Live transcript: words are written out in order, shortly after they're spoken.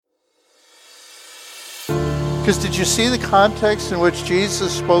Because did you see the context in which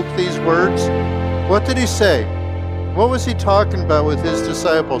Jesus spoke these words? What did he say? What was he talking about with his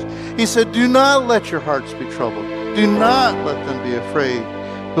disciples? He said, do not let your hearts be troubled. Do not let them be afraid.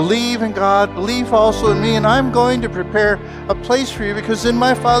 Believe in God, believe also in me, and I'm going to prepare a place for you, because in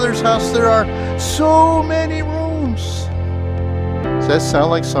my Father's house there are so many rooms. Does that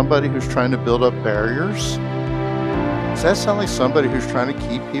sound like somebody who's trying to build up barriers? Does that sound like somebody who's trying to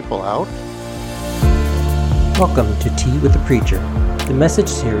keep people out? Welcome to Tea with the Preacher, the message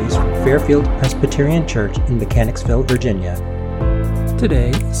series from Fairfield Presbyterian Church in Mechanicsville, Virginia.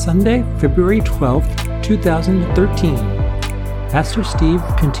 Today, Sunday, February 12th, 2013. Pastor Steve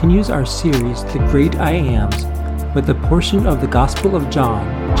continues our series, The Great I Ams, with a portion of the Gospel of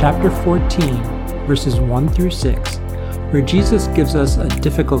John, chapter 14, verses 1 through 6, where Jesus gives us a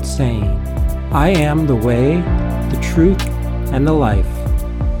difficult saying, I am the way, the truth, and the life.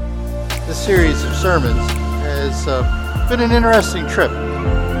 This series of sermons has been an interesting trip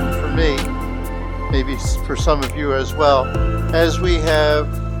for me, maybe for some of you as well, as we have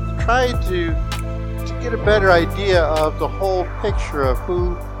tried to get a better idea of the whole picture of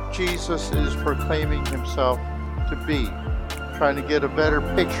who Jesus is proclaiming himself to be. Trying to get a better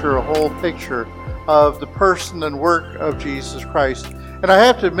picture, a whole picture of the person and work of Jesus Christ. And I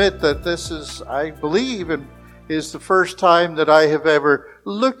have to admit that this is, I believe, and is the first time that I have ever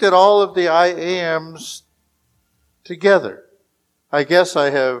looked at all of the I ams together. I guess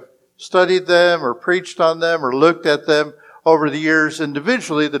I have studied them or preached on them or looked at them over the years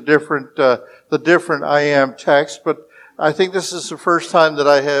individually, the different I am texts, but I think this is the first time that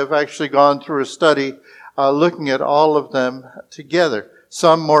I have actually gone through a study looking at all of them together.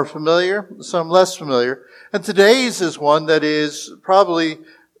 Some more familiar, some less familiar. And today's is one that is probably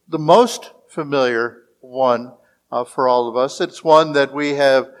the most familiar one for all of us. It's one that we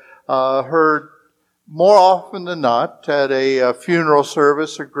have heard more often than not at a funeral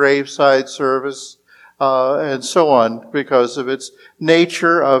service, a graveside service, and so on, because of its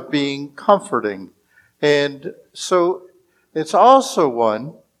nature of being comforting. And so it's also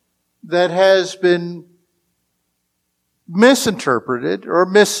one that has been misinterpreted or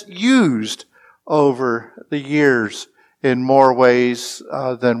misused over the years in more ways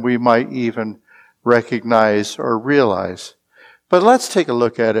than we might even recognize or realize. But let's take a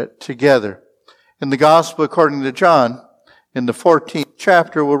look at it together. In the Gospel according to John, in the 14th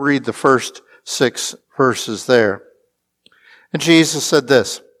chapter, we'll read the first 6 verses there. And Jesus said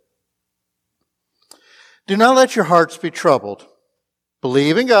this, do not let your hearts be troubled.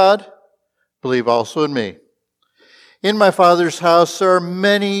 Believe in God, believe also in me. In my Father's house there are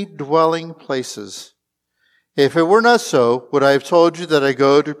many dwelling places. If it were not so, would I have told you that I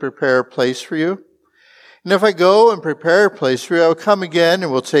go to prepare a place for you? And if I go and prepare a place for you, I will come again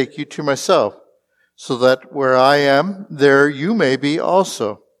and will take you to myself, so that where I am, there you may be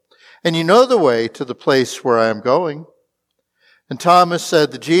also. And you know the way to the place where I am going. And Thomas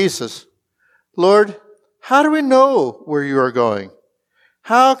said to Jesus, Lord, how do we know where you are going?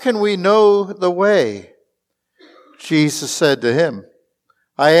 How can we know the way? Jesus said to him,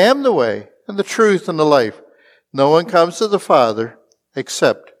 I am the way and the truth and the life. No one comes to the Father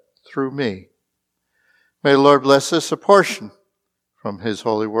except through me. May the Lord bless us a portion from his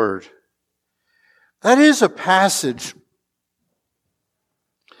holy word. That is a passage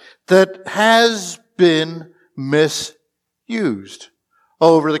that has been misused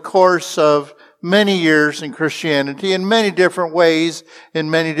over the course of many years in Christianity in many different ways,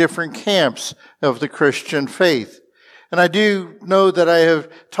 in many different camps of the Christian faith. And I do know that I have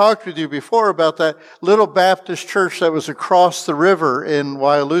talked with you before about that little Baptist church that was across the river in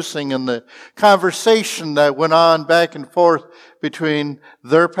Wyalusing and the conversation that went on back and forth between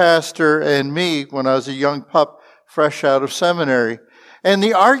their pastor and me when I was a young pup fresh out of seminary. And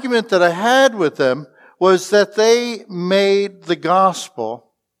the argument that I had with them was that they made the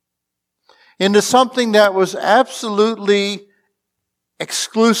gospel into something that was absolutely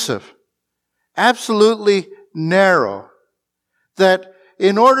exclusive, absolutely narrow. That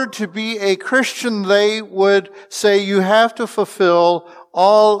in order to be a Christian, they would say you have to fulfill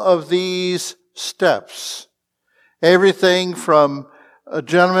all of these steps. Everything from a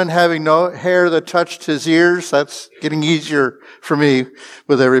gentleman having no hair that touched his ears. That's getting easier for me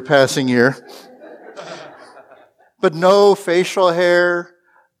with every passing year. But no facial hair,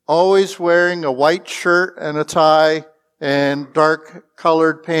 always wearing a white shirt and a tie and dark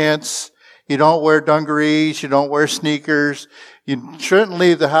colored pants. You don't wear dungarees. You don't wear sneakers. You shouldn't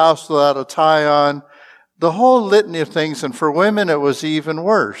leave the house without a tie on. The whole litany of things. And for women, it was even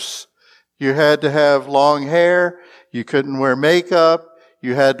worse. You had to have long hair. You couldn't wear makeup.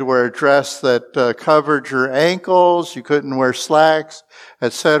 You had to wear a dress that covered your ankles. You couldn't wear slacks,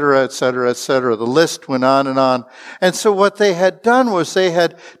 etc., etc., etc. The list went on and on. And so what they had done was they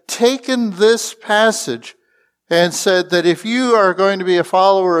had taken this passage and said that if you are going to be a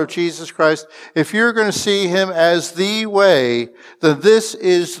follower of Jesus Christ, if you're going to see him as the way, then this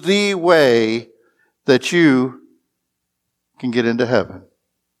is the way that you can get into heaven.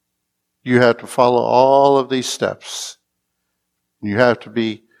 You have to follow all of these steps. You have to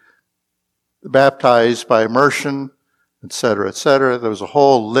be baptized by immersion, etc., etc. There was a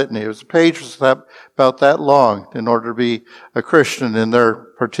whole litany. It was a page about that long in order to be a Christian in their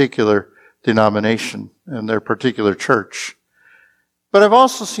particular denomination, in their particular church. But I've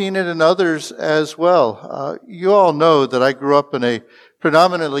also seen it in others as well. You all know that I grew up in a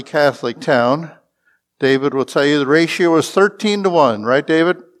predominantly Catholic town. David will tell you the ratio was 13-1, right,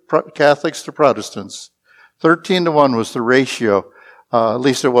 David? Catholics to Protestants. 13-1 was the ratio. At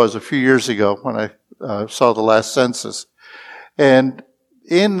least it was a few years ago when I saw the last census. And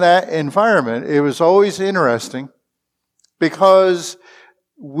in that environment, it was always interesting because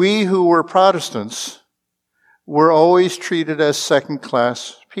we who were Protestants were always treated as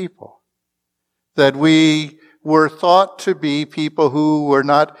second-class people. That we were thought to be people who were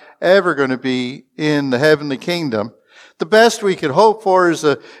not ever going to be in the heavenly kingdom. The best we could hope for is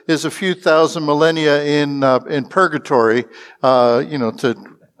a few thousand millennia in purgatory,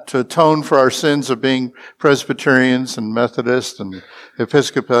 to atone for our sins of being Presbyterians and Methodists and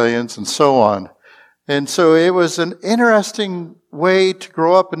Episcopalians and so on. And so it was an interesting way to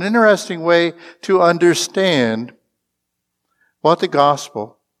grow up, an interesting way to understand what the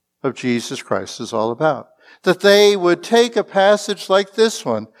gospel of Jesus Christ is all about. That they would take a passage like this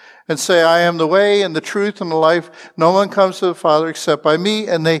one and say, I am the way and the truth and the life. No one comes to the Father except by me.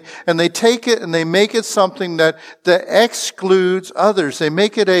 And they take it and they make it something that excludes others. They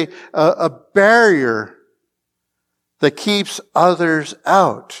make it a barrier that keeps others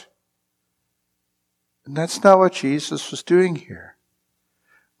out. And that's not what Jesus was doing here.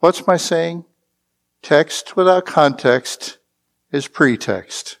 What's my saying? Text without context is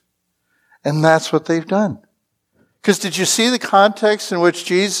pretext. And that's what they've done. Because did you see the context in which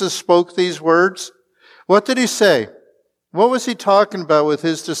Jesus spoke these words? What did he say? What was he talking about with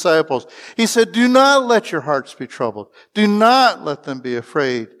his disciples? He said, do not let your hearts be troubled. Do not let them be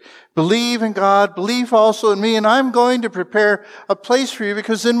afraid. Believe in God. Believe also in me. And I'm going to prepare a place for you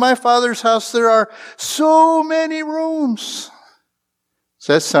because in my Father's house there are so many rooms. Does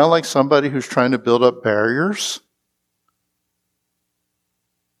that sound like somebody who's trying to build up barriers?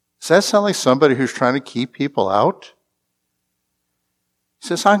 Does that sound like somebody who's trying to keep people out? He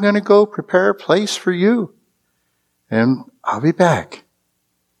says, I'm going to go prepare a place for you, and I'll be back.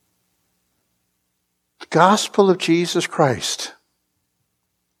 The gospel of Jesus Christ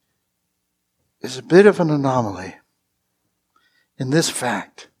is a bit of an anomaly in this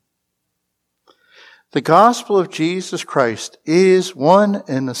fact. The gospel of Jesus Christ is one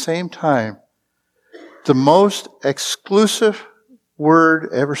and the same time the most exclusive word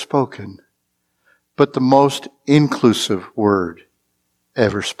ever spoken, but the most inclusive word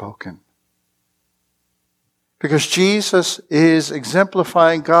ever spoken. Because Jesus is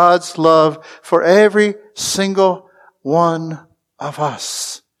exemplifying God's love for every single one of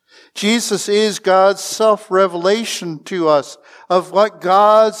us. Jesus is God's self-revelation to us of what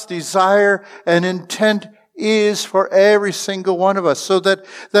God's desire and intent is for every single one of us. So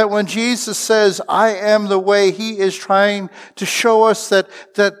that when Jesus says, I am the way, he is trying to show us that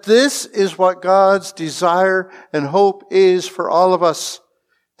this is what God's desire and hope is for all of us.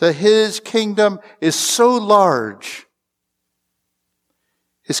 That his kingdom is so large.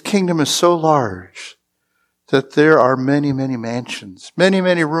 His kingdom is so large that there are many, many mansions, many,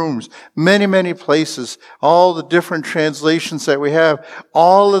 many rooms, many, many places. All the different translations that we have,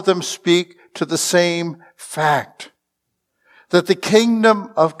 all of them speak to the same fact. That the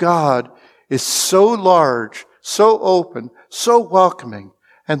kingdom of God is so large, so open, so welcoming,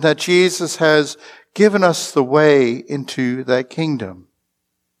 and that Jesus has given us the way into that kingdom.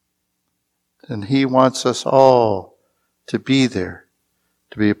 And he wants us all to be there,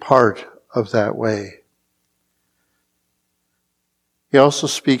 to be a part of that way. He also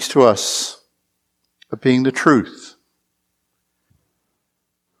speaks to us of being the truth.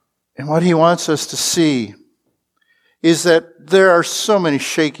 And what he wants us to see is that there are so many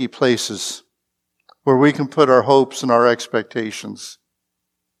shaky places where we can put our hopes and our expectations.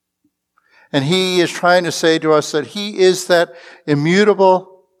 And he is trying to say to us that he is that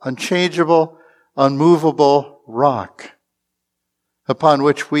immutable, unchangeable, unmovable rock upon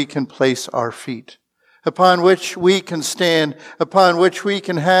which we can place our feet, upon which we can stand, upon which we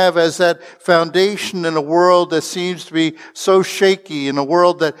can have as that foundation in a world that seems to be so shaky, in a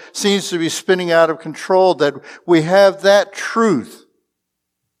world that seems to be spinning out of control, that we have that truth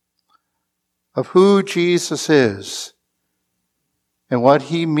of who Jesus is and what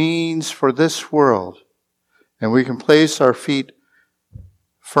he means for this world. And we can place our feet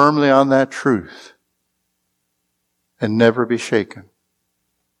firmly on that truth and never be shaken.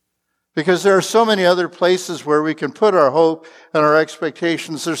 Because there are so many other places where we can put our hope and our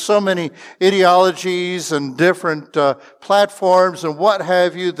expectations. There's so many ideologies and different platforms and what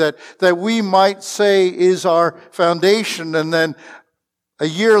have you that we might say is our foundation, and then a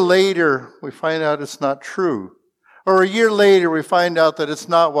year later we find out it's not true. Or a year later we find out that it's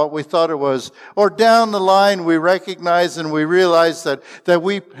not what we thought it was. Or down the line we recognize and we realize that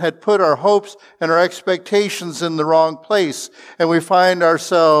we had put our hopes and our expectations in the wrong place. And we find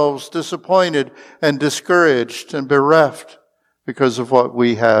ourselves disappointed and discouraged and bereft because of what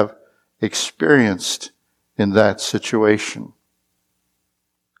we have experienced in that situation.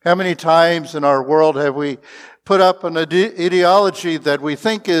 How many times in our world have we put up an ideology that we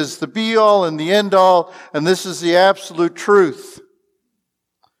think is the be-all and the end-all, and this is the absolute truth?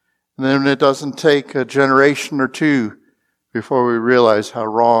 And then it doesn't take a generation or two before we realize how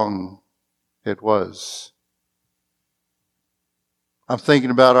wrong it was. I'm thinking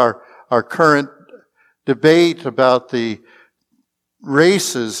about our current debate about the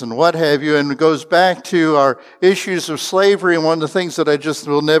races and what have you, and it goes back to our issues of slavery. And one of the things that I just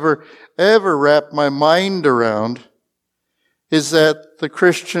will never, ever wrap my mind around is that the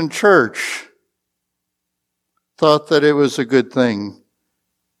Christian church thought that it was a good thing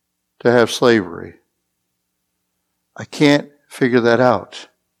to have slavery. I can't figure that out.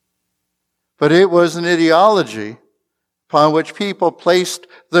 But it was an ideology upon which people placed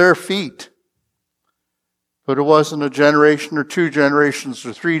their feet. But it wasn't a generation or two generations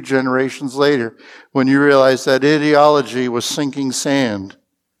or three generations later when you realize that ideology was sinking sand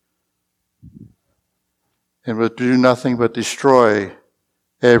and would do nothing but destroy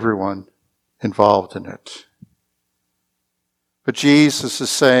everyone involved in it. But Jesus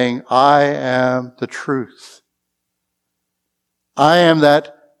is saying, I am the truth. I am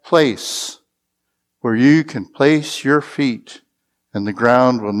that place where you can place your feet and the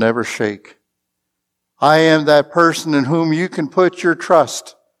ground will never shake. I am that person in whom you can put your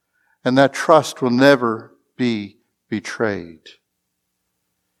trust, and that trust will never be betrayed.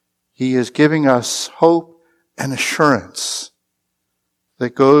 He is giving us hope and assurance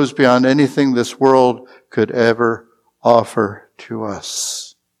that goes beyond anything this world could ever offer to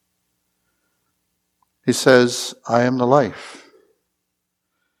us. He says, I am the life.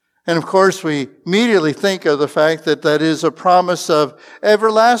 And of course, we immediately think of the fact that that is a promise of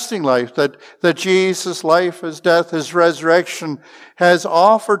everlasting life, that Jesus' life, his death, his resurrection has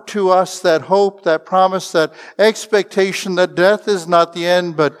offered to us that hope, that promise, that expectation that death is not the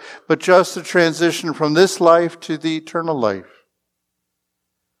end, but just a transition from this life to the eternal life.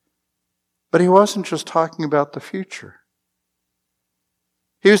 But he wasn't just talking about the future.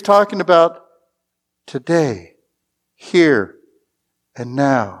 He was talking about today, here, and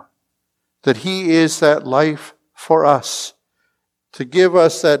now. That he is that life for us, to give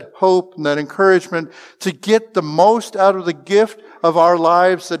us that hope and that encouragement to get the most out of the gift of our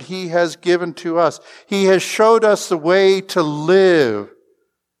lives that he has given to us. He has showed us the way to live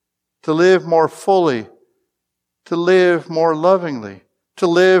more fully, to live more lovingly, to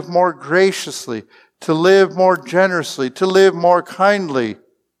live more graciously, to live more generously, to live more kindly,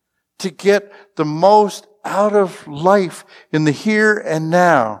 to get the most out of life in the here and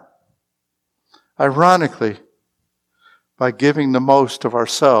now. Ironically, by giving the most of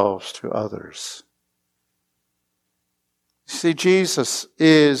ourselves to others. See, Jesus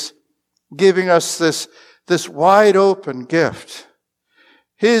is giving us this wide open gift.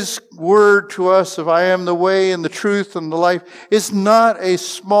 His word to us of I am the way and the truth and the life is not a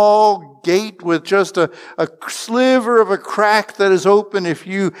small gate with just a sliver of a crack that is open if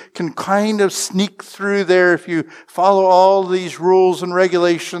you can kind of sneak through there, if you follow all these rules and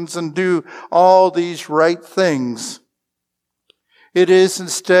regulations and do all these right things. It is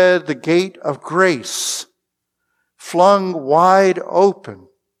instead the gate of grace, flung wide open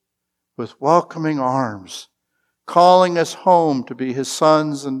with welcoming arms, calling us home to be his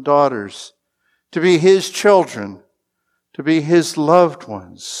sons and daughters, to be his children, to be his loved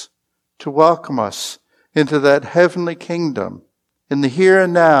ones, to welcome us into that heavenly kingdom in the here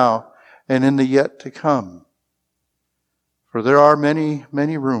and now and in the yet to come. For there are many,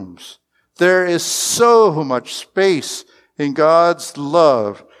 many rooms. There is so much space in God's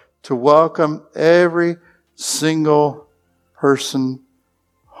love to welcome every single person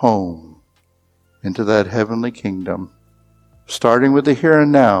home into that heavenly kingdom, starting with the here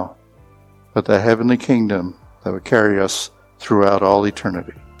and now, but that heavenly kingdom that would carry us throughout all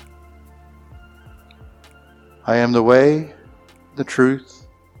eternity. I am the way, the truth,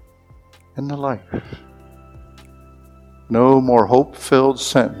 and the life. No more hope-filled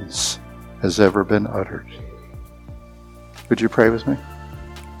sentence has ever been uttered. Would you pray with me?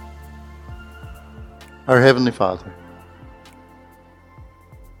 Our Heavenly Father,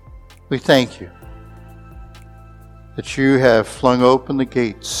 we thank you that you have flung open the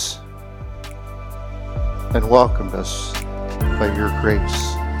gates and welcomed us by your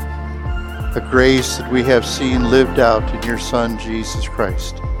grace. A grace that we have seen lived out in your Son, Jesus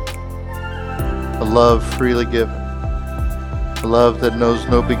Christ. A love freely given. A love that knows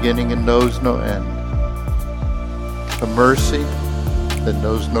no beginning and knows no end. A mercy that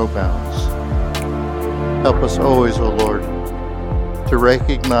knows no bounds. Help us always, O Lord, to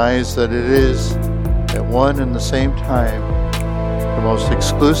recognize that it is at one and the same time the most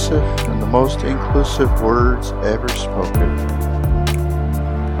exclusive and the most inclusive words ever spoken.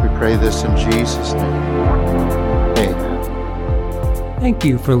 We pray this in Jesus' name. Amen. Thank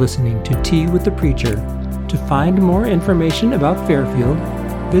you for listening to Tea with the Preacher. To find more information about Fairfield,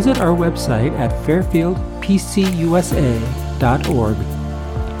 visit our website at fairfieldpcusa.org.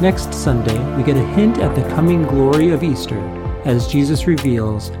 Next Sunday, we get a hint at the coming glory of Easter as Jesus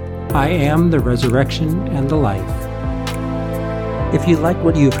reveals, "I am the resurrection and the life." If you like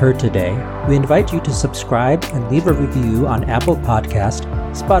what you've heard today, we invite you to subscribe and leave a review on Apple Podcast,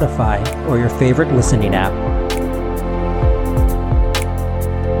 Spotify, or your favorite listening app.